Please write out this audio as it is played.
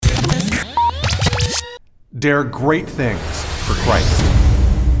Dare great things for Christ.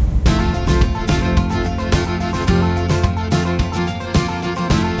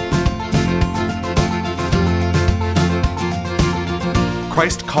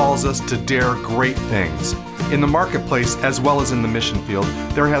 Christ calls us to dare great things. In the marketplace, as well as in the mission field,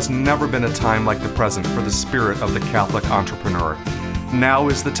 there has never been a time like the present for the spirit of the Catholic entrepreneur. Now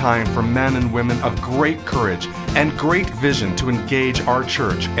is the time for men and women of great courage and great vision to engage our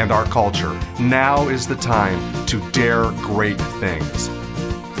church and our culture. Now is the time to dare great things.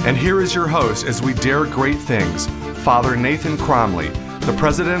 And here is your host as we dare great things, Father Nathan Cromly, the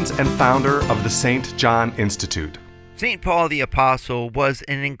president and founder of the St. John Institute. St. Paul the Apostle was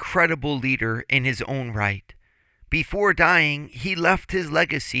an incredible leader in his own right. Before dying, he left his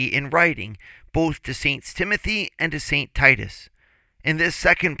legacy in writing both to Saints Timothy and to St. Titus. In this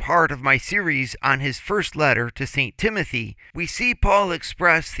second part of my series on his first letter to St. Timothy, we see Paul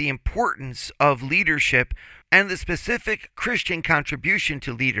express the importance of leadership and the specific Christian contribution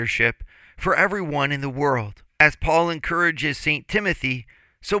to leadership for everyone in the world. As Paul encourages St. Timothy,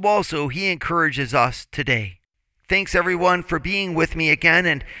 so also he encourages us today. Thanks everyone for being with me again,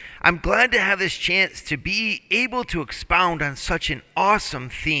 and I'm glad to have this chance to be able to expound on such an awesome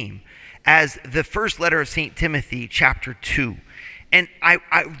theme as the first letter of St. Timothy, chapter 2. And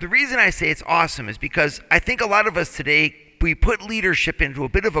the reason I say it's awesome is because I think a lot of us today, we put leadership into a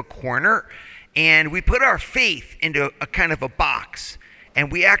bit of a corner, and we put our faith into a kind of a box. And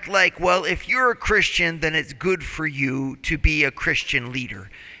we act like, well, if you're a Christian, then it's good for you to be a Christian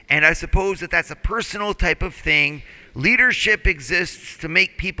leader. And I suppose that that's a personal type of thing. Leadership exists to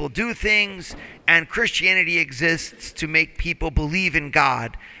make people do things, and Christianity exists to make people believe in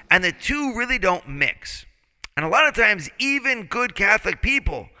God. And the two really don't mix. And a lot of times, even good Catholic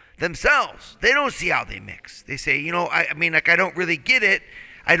people themselves, they don't see how they mix. They say, I don't really get it.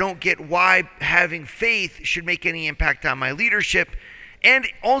 I don't get why having faith should make any impact on my leadership. And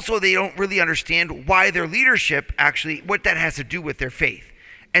also, they don't really understand why their leadership actually, what that has to do with their faith.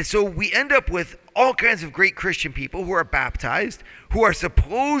 And so we end up with all kinds of great Christian people who are baptized, who are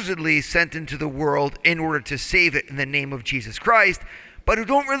supposedly sent into the world in order to save it in the name of Jesus Christ, but who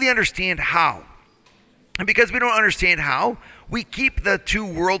don't really understand how. And because we don't understand how, we keep the two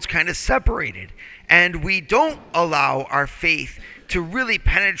worlds kind of separated. And we don't allow our faith to really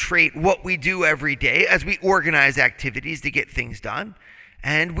penetrate what we do every day as we organize activities to get things done.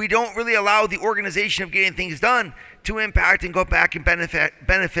 And we don't really allow the organization of getting things done to impact and go back and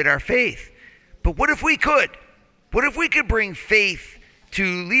benefit our faith. But what if we could? What if we could bring faith to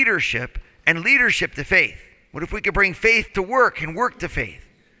leadership and leadership to faith? What if we could bring faith to work and work to faith?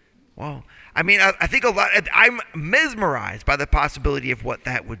 Well, I think I'm mesmerized by the possibility of what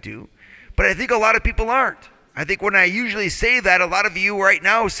that would do, but I think a lot of people aren't. I think when I usually say that, a lot of you right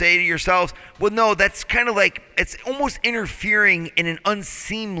now say to yourselves, well, no, that's kind of like, it's almost interfering in an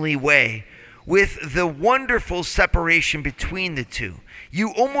unseemly way with the wonderful separation between the two.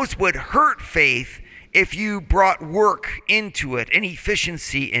 You almost would hurt faith if you brought work into it and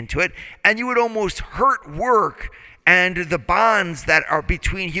efficiency into it, and you would almost hurt work and the bonds that are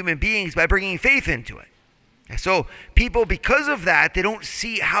between human beings by bringing faith into it. So people, because of that, they don't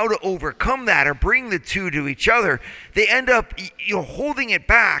see how to overcome that or bring the two to each other. They end up holding it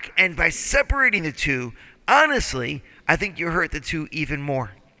back, and by separating the two, honestly, I think you hurt the two even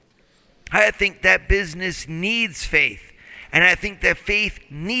more. I think that business needs faith, and I think that faith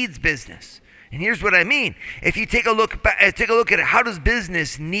needs business. And here's what I mean. If you take a look at it, how does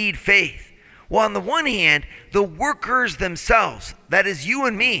business need faith? Well, on the one hand, the workers themselves, that is you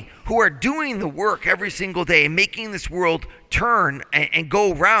and me, who are doing the work every single day and making this world turn and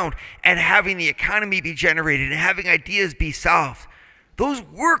go round and having the economy be generated and having ideas be solved, those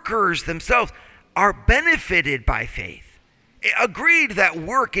workers themselves are benefited by faith. Agreed that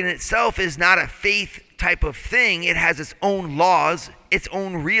work in itself is not a faith type of thing. It has its own laws, its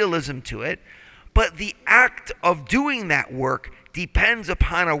own realism to it. But the act of doing that work depends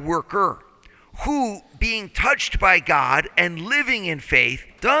upon a worker who, being touched by God and living in faith,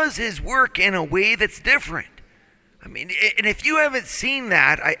 does his work in a way that's different. And if you haven't seen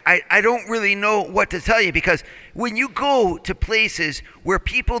that, I don't really know what to tell you, because when you go to places where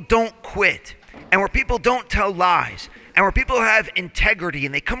people don't quit and where people don't tell lies and where people have integrity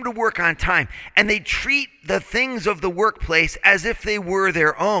and they come to work on time and they treat the things of the workplace as if they were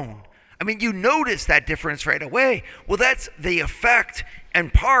their own, you notice that difference right away. Well, that's the effect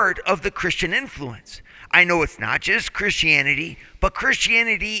and part of the Christian influence. I know it's not just Christianity, but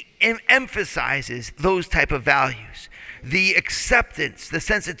Christianity emphasizes those type of values. the acceptance, the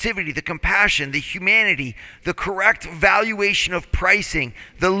sensitivity, the compassion, the humanity, the correct valuation of pricing,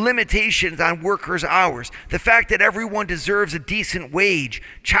 the limitations on workers' hours, the fact that everyone deserves a decent wage,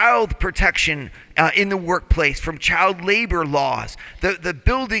 child protection in the workplace from child labor laws, the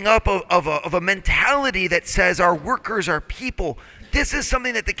building up of a mentality that says our workers are people. This is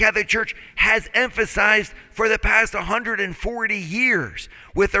something that the Catholic Church has emphasized for the past 140 years.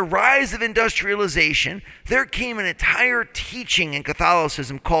 With the rise of industrialization, there came an entire teaching in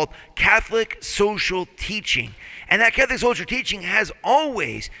Catholicism called Catholic social teaching. And that Catholic social teaching has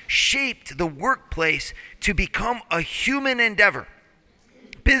always shaped the workplace to become a human endeavor.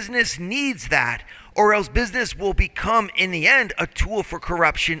 Business needs that, or else business will become, in the end, a tool for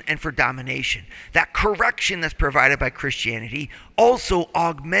corruption and for domination. That correction that's provided by Christianity also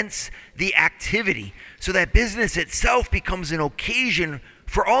augments the activity, so that business itself becomes an occasion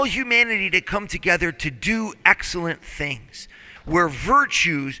for all humanity to come together to do excellent things, where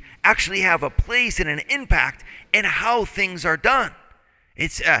virtues actually have a place and an impact in how things are done.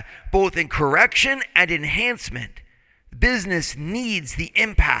 It's both in correction and enhancement. Business needs the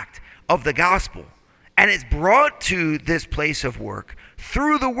impact of the gospel, and it's brought to this place of work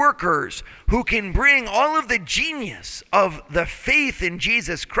through the workers who can bring all of the genius of the faith in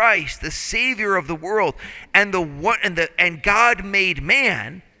Jesus Christ, the Savior of the world, and God-made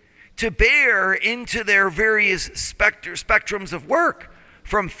man, to bear into their various spectrums of work,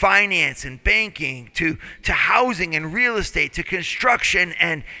 from finance and banking to housing and real estate to construction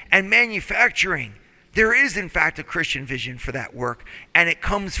and manufacturing. There is, in fact, a Christian vision for that work, and it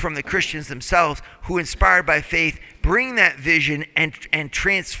comes from the Christians themselves who, inspired by faith, bring that vision and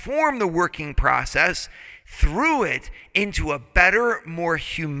transform the working process through it into a better, more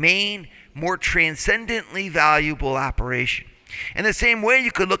humane, more transcendently valuable operation. In the same way,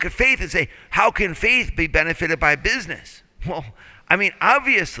 you could look at faith and say, how can faith be benefited by business? Well, I mean,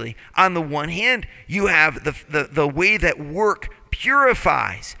 obviously, on the one hand, you have the way that work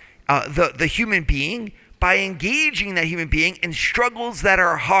purifies the human being by engaging that human being in struggles that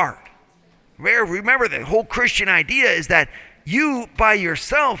are hard. Remember, the whole Christian idea is that you by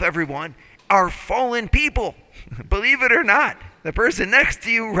yourself, everyone, are fallen people. Believe it or not, the person next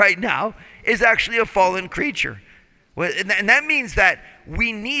to you right now is actually a fallen creature. And that means that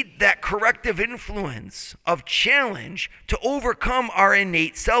we need that corrective influence of challenge to overcome our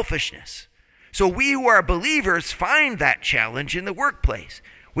innate selfishness. So we who are believers find that challenge in the workplace.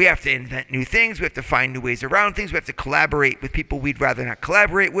 We have to invent new things. We have to find new ways around things. We have to collaborate with people we'd rather not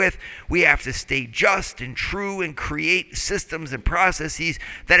collaborate with. We have to stay just and true and create systems and processes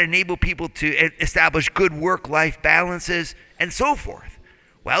that enable people to establish good work-life balances and so forth.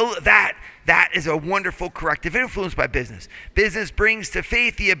 Well, that is a wonderful corrective influence by business. Business brings to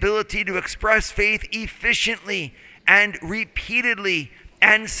faith the ability to express faith efficiently and repeatedly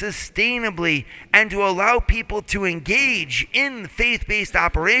and sustainably, and to allow people to engage in faith-based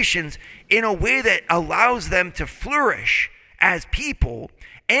operations in a way that allows them to flourish as people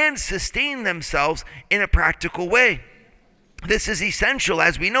and sustain themselves in a practical way. This is essential,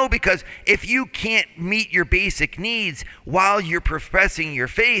 as we know, because if you can't meet your basic needs while you're professing your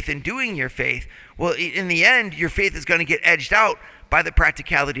faith and doing your faith, well, in the end, your faith is going to get edged out by the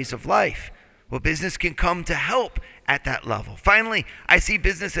practicalities of life. Well, business can come to help at that level. Finally, I see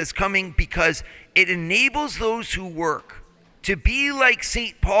business as coming because it enables those who work to be like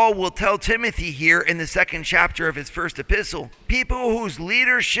St. Paul will tell Timothy here in the 2nd chapter of his first epistle, people whose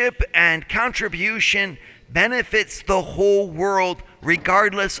leadership and contribution benefits the whole world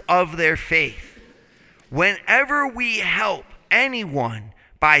regardless of their faith. Whenever we help anyone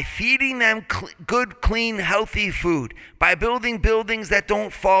by feeding them good, clean, healthy food, by building buildings that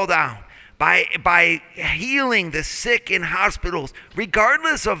don't fall down, by healing the sick in hospitals,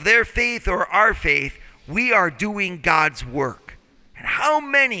 regardless of their faith or our faith, we are doing God's work. And how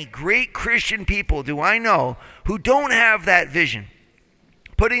many great Christian people do I know who don't have that vision?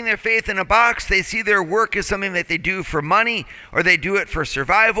 Putting their faith in a box, they see their work as something that they do for money or they do it for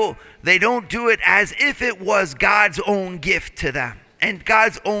survival. They don't do it as if it was God's own gift to them and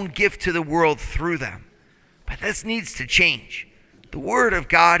God's own gift to the world through them. But this needs to change. The Word of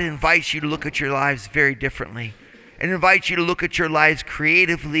God invites you to look at your lives very differently. It invites you to look at your lives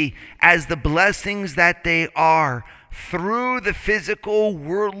creatively as the blessings that they are through the physical,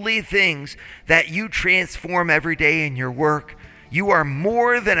 worldly things that you transform every day in your work. You are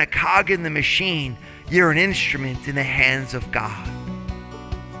more than a cog in the machine. You're an instrument in the hands of God.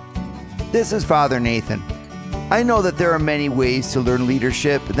 This is Father Nathan. I know that there are many ways to learn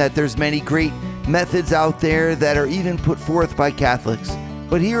leadership, that there's many great methods out there that are even put forth by Catholics.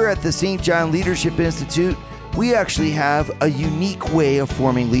 But here at the St. John Leadership Institute, we actually have a unique way of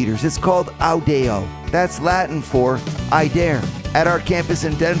forming leaders. It's called Audeo. That's Latin for I dare. At our campus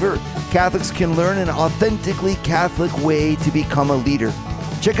in Denver, Catholics can learn an authentically Catholic way to become a leader.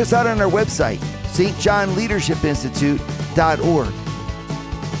 Check us out on our website, stjohnleadershipinstitute.org.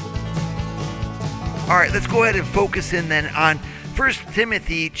 All right, let's go ahead and focus in then on 1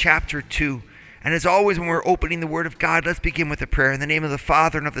 Timothy chapter 2. And as always, when we're opening the Word of God, let's begin with a prayer. In the name of the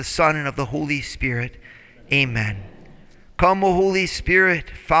Father, and of the Son, and of the Holy Spirit. Amen. Come, O Holy Spirit,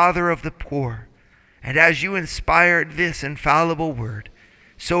 Father of the poor, and as you inspired this infallible Word,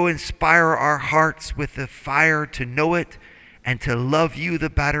 so inspire our hearts with the fire to know it and to love you the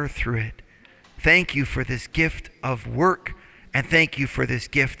better through it. Thank you for this gift of work, and thank you for this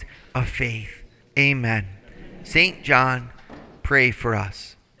gift of faith. Amen. St. John, pray for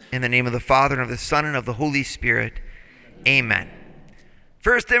us. In the name of the Father, and of the Son, and of the Holy Spirit. Amen.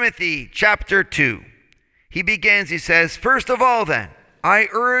 1 Timothy chapter 2. He begins, he says, "First of all then, I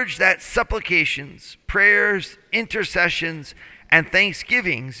urge that supplications, prayers, intercessions, and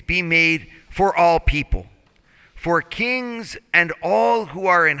thanksgivings be made for all people, for kings and all who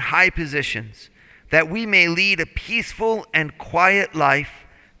are in high positions, that we may lead a peaceful and quiet life,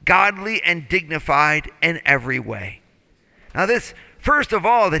 godly and dignified in every way." Now this, first of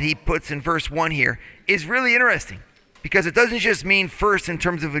all, that he puts in verse 1 here is really interesting, because it doesn't just mean first in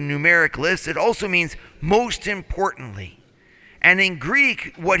terms of a numeric list, it also means most importantly. And in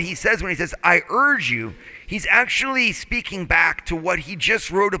Greek, what he says when he says, I urge you, he's actually speaking back to what he just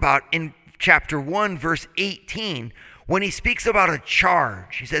wrote about in chapter 1, verse 18, when he speaks about a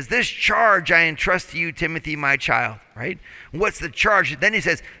charge. He says, this charge I entrust to you, Timothy, my child, right? What's the charge? Then he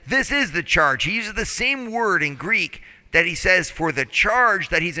says, this is the charge. He uses the same word in Greek that he says for the charge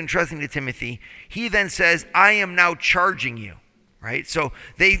that he's entrusting to Timothy. He then says, I am now charging you, right? So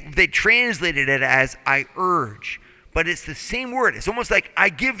they translated it as I urge, but it's the same word. It's almost like I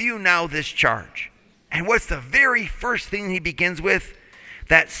give you now this charge. And what's the very first thing he begins with?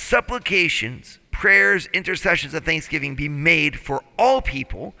 That supplications, prayers, intercessions, and thanksgiving be made for all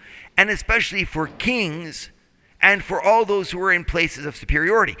people, and especially for kings and for all those who are in places of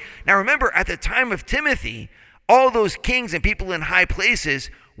superiority. Now remember, at the time of Timothy, all those kings and people in high places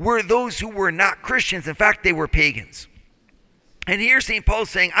were those who were not Christians. In fact, they were pagans. And here St. Paul's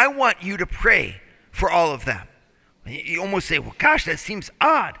saying, I want you to pray for all of them. You almost say, well, gosh, that seems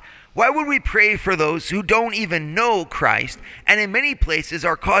odd. Why would we pray for those who don't even know Christ and in many places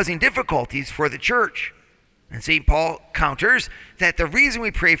are causing difficulties for the church? And St. Paul counters that the reason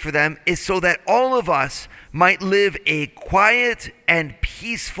we pray for them is so that all of us might live a quiet and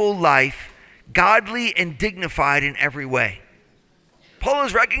peaceful life, godly and dignified in every way. Paul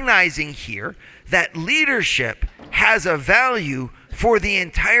is recognizing here that leadership has a value for the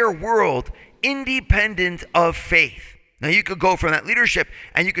entire world, independent of faith. Now you could go from that leadership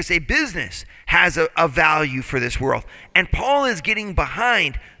and you could say business has a value for this world. And Paul is getting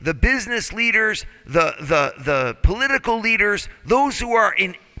behind the business leaders, the political leaders, those who are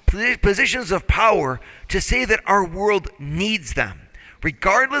in positions of power, to say that our world needs them.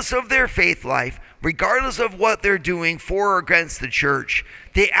 Regardless of their faith life, regardless of what they're doing for or against the church,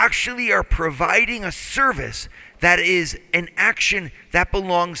 they actually are providing a service that is an action that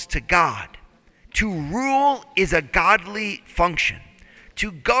belongs to God. To rule is a godly function.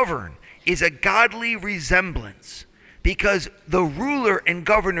 To govern is a godly resemblance, because the ruler and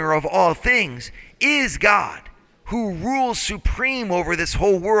governor of all things is God, who rules supreme over this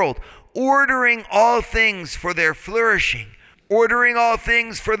whole world, ordering all things for their flourishing, ordering all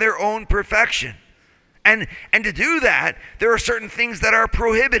things for their own perfection. And to do that, there are certain things that are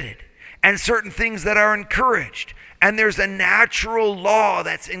prohibited and certain things that are encouraged. And there's a natural law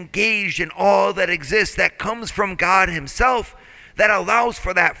that's engaged in all that exists that comes from God himself that allows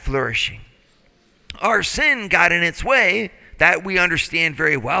for that flourishing. Our sin got in its way, that we understand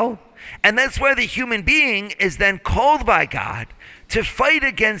very well. And that's why the human being is then called by God to fight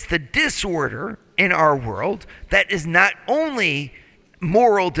against the disorder in our world that is not only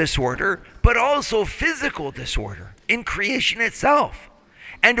moral disorder, but also physical disorder in creation itself.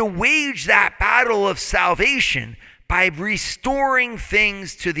 And to wage that battle of salvation by restoring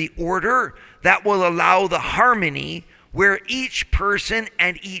things to the order that will allow the harmony where each person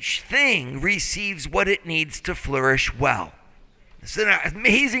and each thing receives what it needs to flourish well. It's an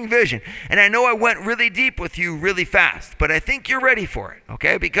amazing vision. And I know I went really deep with you really fast, but I think you're ready for it,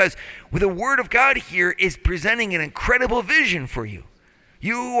 okay? Because the Word of God here is presenting an incredible vision for you.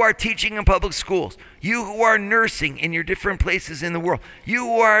 You who are teaching in public schools, you who are nursing in your different places in the world, you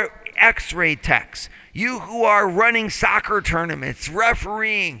who are x-ray techs, you who are running soccer tournaments,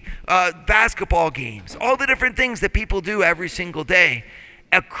 refereeing basketball games, all the different things that people do every single day.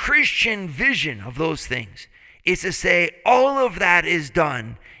 A Christian vision of those things is to say all of that is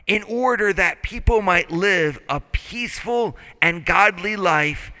done in order that people might live a peaceful and godly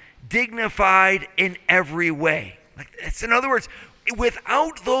life, dignified in every way. In other words,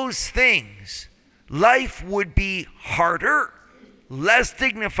 without those things, life would be harder, less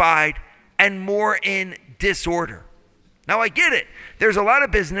dignified, and more in disorder. Now, I get it. There's a lot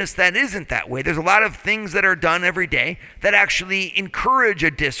of business that isn't that way. There's a lot of things that are done every day that actually encourage a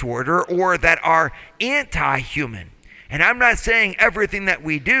disorder or that are anti-human. And I'm not saying everything that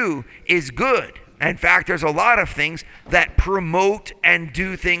we do is good. In fact, there's a lot of things that promote and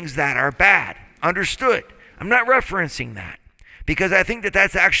do things that are bad. Understood. I'm not referencing that because I think that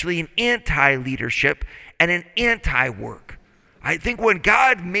that's actually an anti-leadership and an anti-work. I think when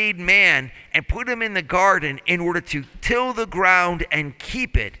God made man and put him in the garden in order to till the ground and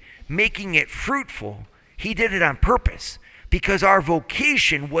keep it, making it fruitful, he did it on purpose because our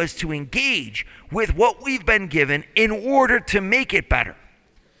vocation was to engage with what we've been given in order to make it better.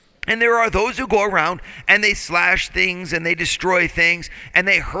 And there are those who go around and they slash things and they destroy things and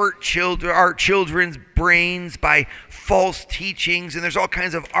they hurt our children's brains by false teachings. And there's all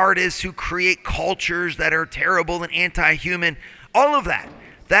kinds of artists who create cultures that are terrible and anti-human. All of that.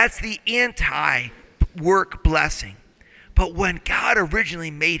 That's the anti-work blessing. But when God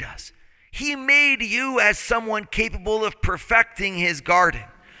originally made us, he made you as someone capable of perfecting his garden,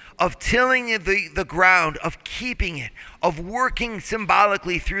 of tilling the ground, of keeping it, of working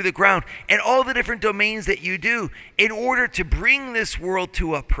symbolically through the ground, and all the different domains that you do in order to bring this world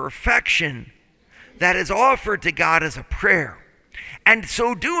to a perfection that is offered to God as a prayer. And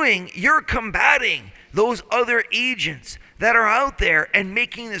so doing, you're combating those other agents that are out there and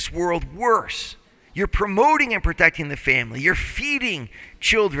making this world worse. You're promoting and protecting the family. You're feeding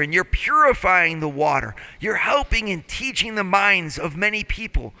children. You're purifying the water. You're helping and teaching the minds of many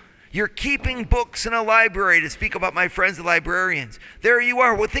people. You're keeping books in a library, to speak about my friends the librarians. There you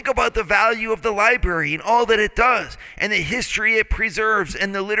are. Well, think about the value of the library and all that it does and the history it preserves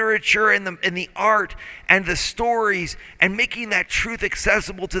and the literature and the art and the stories and making that truth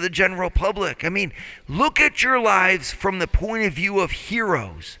accessible to the general public. I mean, look at your lives from the point of view of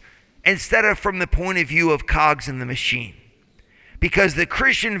heroes instead of from the point of view of cogs in the machine. Because the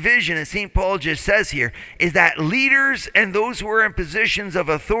Christian vision, as St. Paul just says here, is that leaders and those who are in positions of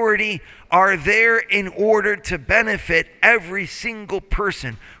authority are there in order to benefit every single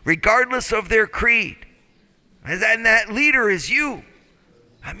person, regardless of their creed. And that leader is you.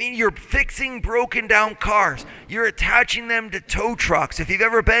 I mean, you're fixing broken down cars. You're attaching them to tow trucks. If you've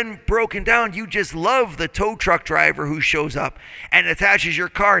ever been broken down, you just love the tow truck driver who shows up and attaches your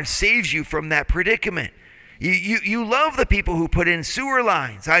car and saves you from that predicament. You love the people who put in sewer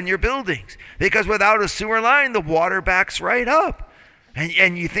lines on your buildings because without a sewer line, the water backs right up.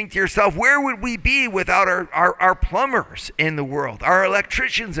 And you think to yourself, where would we be without our plumbers in the world, our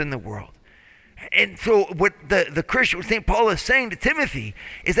electricians in the world? And so what the Christian, St. Paul is saying to Timothy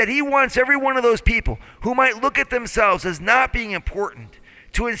is that he wants every one of those people who might look at themselves as not being important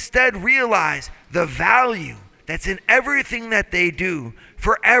to instead realize the value that's in everything that they do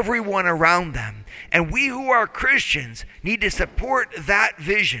for everyone around them. And we who are Christians need to support that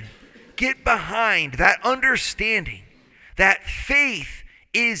vision, get behind that understanding that faith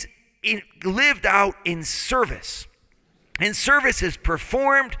is lived out in service. And service is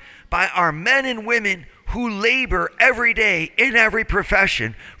performed by our men and women who labor every day in every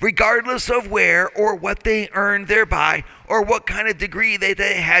profession, regardless of where or what they earned thereby or what kind of degree they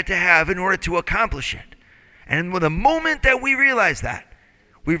had to have in order to accomplish it. And the moment that we realize that,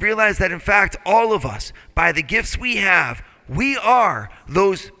 we realize that in fact all of us, by the gifts we have, we are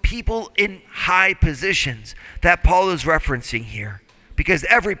those people in high positions that Paul is referencing here. Because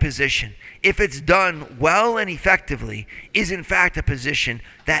every position, if it's done well and effectively, is in fact a position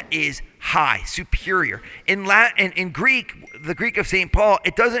that is high, superior. In Greek, the Greek of St. Paul,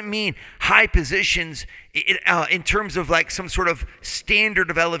 it doesn't mean high positions in terms of like some sort of standard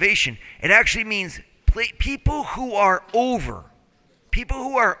of elevation. It actually means people who are over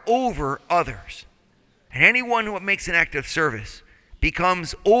others. And anyone who makes an act of service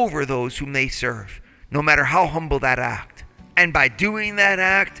becomes over those whom they serve, no matter how humble that act. And by doing that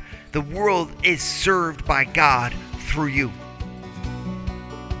act, the world is served by God through you.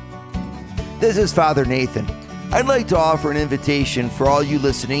 This is Father Nathan. I'd like to offer an invitation for all you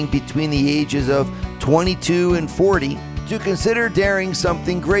listening between the ages of 22 and 40 to consider daring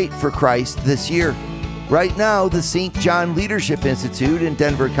something great for Christ this year. Right now, the St. John Leadership Institute in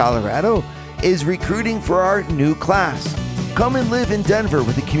Denver, Colorado is recruiting for our new class. Come and live in Denver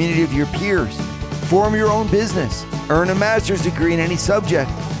with a community of your peers. Form your own business. Earn a master's degree in any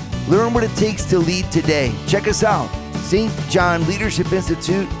subject. Learn what it takes to lead today. Check us out,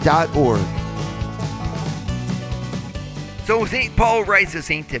 stjohnleadershipinstitute.org. So St. Paul writes to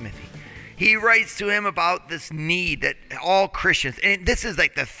St. Timothy. He writes to him about this need that all Christians, and this is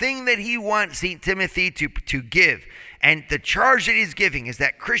like the thing that he wants St. Timothy to give. And the charge that he's giving is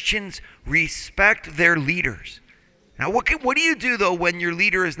that Christians respect their leaders. Now, what do you do, though, when your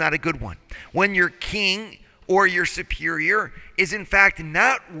leader is not a good one? When your king or your superior is, in fact,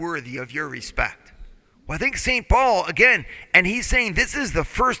 not worthy of your respect? Well, I think St. Paul, again, and he's saying this is the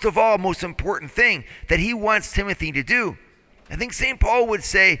first of all most important thing that he wants Timothy to do. I think St. Paul would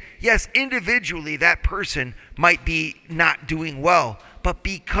say, yes, individually that person might be not doing well, but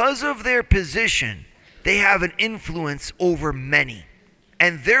because of their position, they have an influence over many.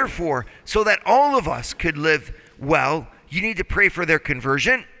 And therefore, so that all of us could live well, you need to pray for their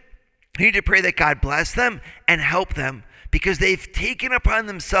conversion. You need to pray that God bless them and help them because they've taken upon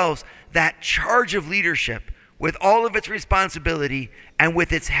themselves that charge of leadership with all of its responsibility and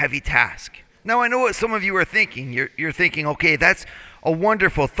with its heavy task. Now, I know what some of you are thinking. You're thinking, okay, that's a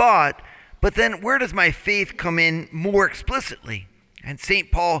wonderful thought, but then where does my faith come in more explicitly? And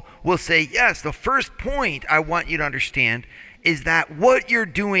St. Paul will say, yes, the first point I want you to understand is that what you're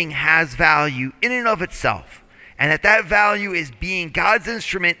doing has value in and of itself, and that value is being God's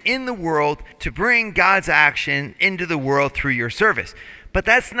instrument in the world to bring God's action into the world through your service. But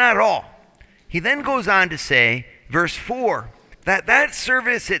that's not all. He then goes on to say, verse 4, that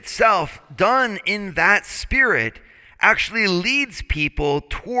service itself done in that spirit actually leads people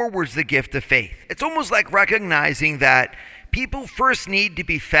towards the gift of faith. It's almost like recognizing that people first need to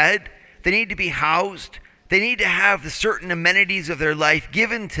be fed, they need to be housed, they need to have the certain amenities of their life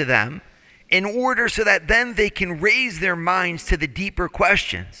given to them in order so that then they can raise their minds to the deeper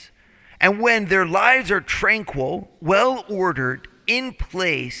questions. And when their lives are tranquil, well ordered, in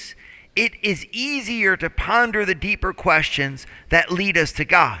place, it is easier to ponder the deeper questions that lead us to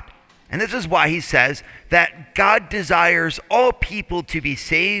God. And this is why he says that God desires all people to be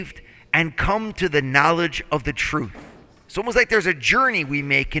saved and come to the knowledge of the truth. It's almost like there's a journey we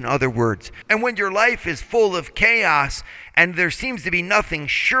make, in other words. And when your life is full of chaos and there seems to be nothing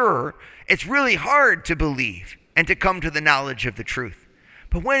sure, it's really hard to believe and to come to the knowledge of the truth.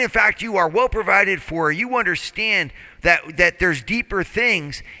 But when in fact you are well provided for, you understand that there's deeper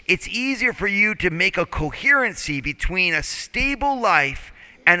things, it's easier for you to make a coherency between a stable life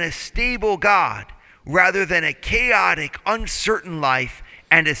and a stable God rather than a chaotic, uncertain life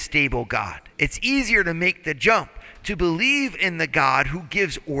and a stable God. It's easier to make the jump to believe in the God who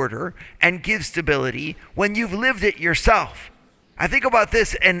gives order and gives stability when you've lived it yourself. I think about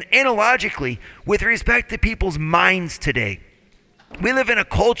this and analogically with respect to people's minds today. We live in a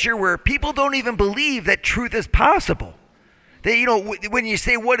culture where people don't even believe that truth is possible. They, when you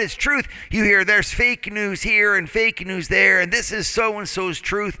say what is truth, you hear there's fake news here and fake news there, and this is so-and-so's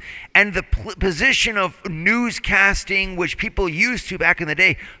truth. And the position of newscasting, which people used to back in the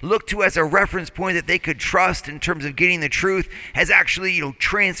day, look to as a reference point that they could trust in terms of getting the truth, has actually,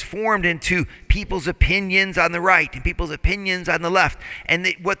 transformed into people's opinions on the right and people's opinions on the left.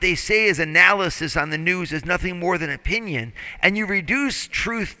 And what they say is analysis on the news is nothing more than opinion. And you reduce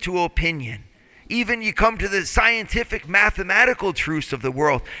truth to opinion. Even you come to the scientific, mathematical truths of the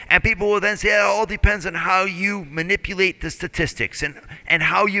world, and people will then say it all depends on how you manipulate the statistics and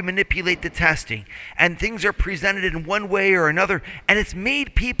how you manipulate the testing. And things are presented in one way or another, and it's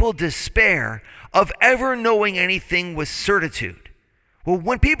made people despair of ever knowing anything with certitude. Well,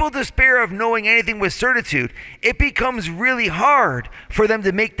 when people despair of knowing anything with certitude, it becomes really hard for them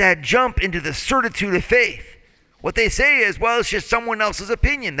to make that jump into the certitude of faith. What they say is, well, it's just someone else's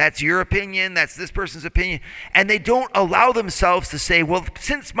opinion. That's your opinion. That's this person's opinion. And they don't allow themselves to say, well,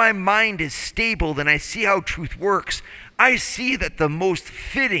 since my mind is stable and I see how truth works, I see that the most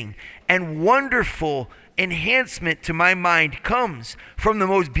fitting and wonderful enhancement to my mind comes from the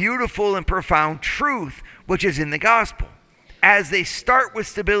most beautiful and profound truth, which is in the gospel. As they start with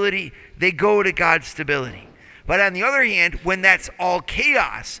stability, they go to God's stability. But on the other hand, when that's all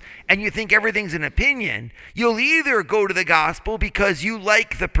chaos and you think everything's an opinion, you'll either go to the gospel because you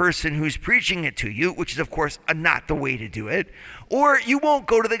like the person who's preaching it to you, which is, of course, not the way to do it, or you won't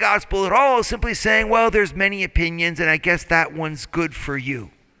go to the gospel at all, simply saying, well, there's many opinions and I guess that one's good for you.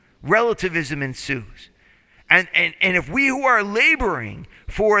 Relativism ensues. And if we who are laboring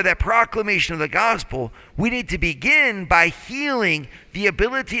for the proclamation of the gospel, we need to begin by healing the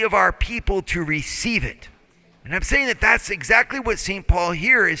ability of our people to receive it. And I'm saying that that's exactly what St. Paul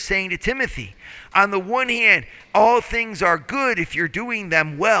here is saying to Timothy. On the one hand, all things are good if you're doing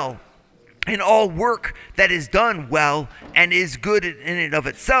them well, and all work that is done well and is good in and of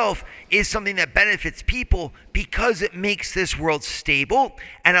itself is something that benefits people because it makes this world stable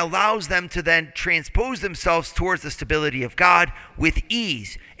and allows them to then transpose themselves towards the stability of God with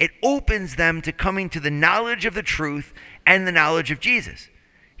ease. It opens them to coming to the knowledge of the truth and the knowledge of Jesus.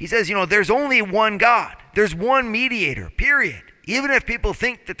 He says, there's only one God. There's one mediator, period. Even if people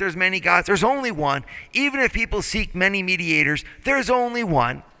think that there's many gods, there's only one. Even if people seek many mediators, there's only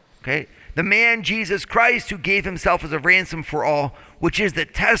one. Okay? The man Jesus Christ, who gave himself as a ransom for all, which is the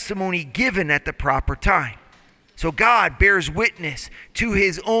testimony given at the proper time. So God bears witness to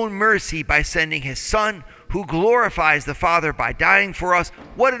his own mercy by sending his Son, who glorifies the Father by dying for us.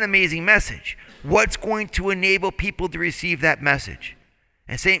 What an amazing message. What's going to enable people to receive that message?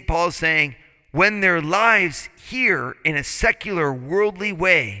 And St. Paul is saying, when their lives here in a secular, worldly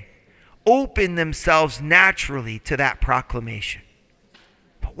way open themselves naturally to that proclamation.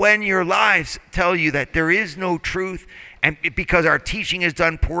 But when your lives tell you that there is no truth, and because our teaching is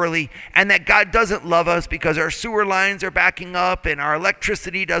done poorly, and that God doesn't love us because our sewer lines are backing up and our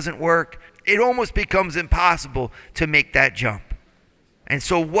electricity doesn't work, it almost becomes impossible to make that jump. And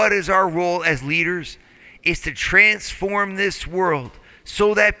so what is our role as leaders? Is to transform this world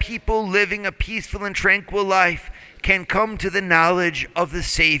so that people living a peaceful and tranquil life can come to the knowledge of the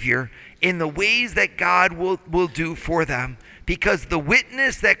Savior in the ways that God will do for them. Because the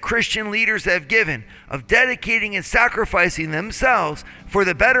witness that Christian leaders have given of dedicating and sacrificing themselves for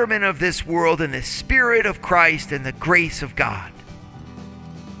the betterment of this world in the Spirit of Christ and the grace of God.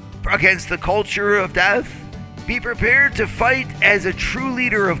 Against the culture of death, be prepared to fight as a true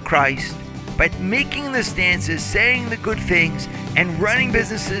leader of Christ by making the stances, saying the good things, and running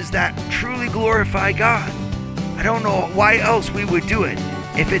businesses that truly glorify God. I don't know why else we would do it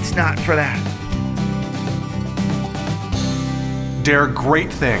if it's not for that. Dare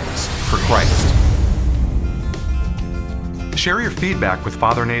great things for Christ. Share your feedback with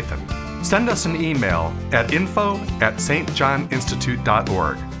Father Nathan. Send us an email at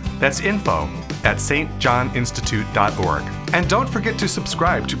info@stjohninstitute.org. That's info@stjohninstitute.org. And don't forget to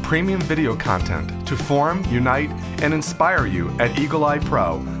subscribe to premium video content to form, unite, and inspire you at Eagle Eye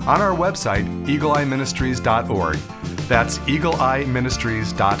Pro on our website, eagleeyeministries.org. That's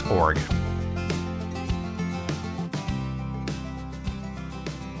eagleeyeministries.org.